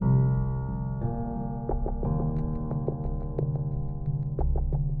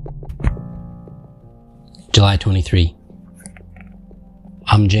July 23.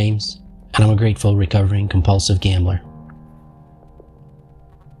 I'm James, and I'm a grateful, recovering, compulsive gambler.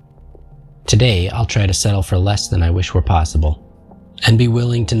 Today, I'll try to settle for less than I wish were possible, and be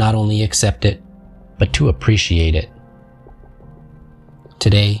willing to not only accept it, but to appreciate it.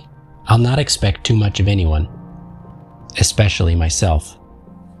 Today, I'll not expect too much of anyone, especially myself.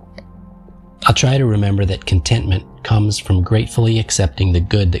 I'll try to remember that contentment comes from gratefully accepting the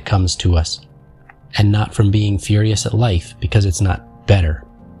good that comes to us, and not from being furious at life because it's not better.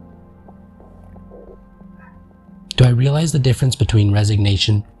 Do I realize the difference between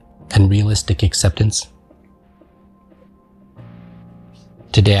resignation and realistic acceptance?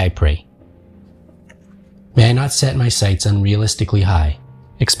 Today I pray. May I not set my sights unrealistically high,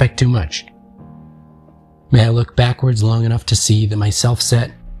 expect too much. May I look backwards long enough to see that my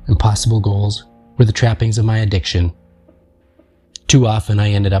self-set, impossible goals were the trappings of my addiction. Too often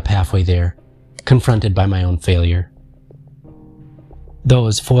I ended up halfway there, confronted by my own failure.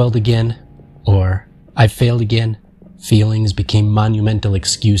 Those foiled again, or I've failed again, feelings became monumental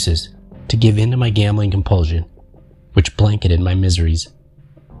excuses to give in to my gambling compulsion, which blanketed my miseries.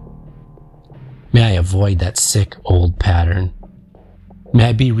 May I avoid that sick old pattern. May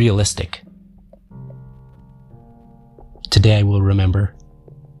I be realistic. Today I will remember,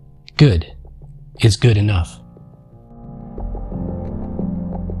 good is good enough.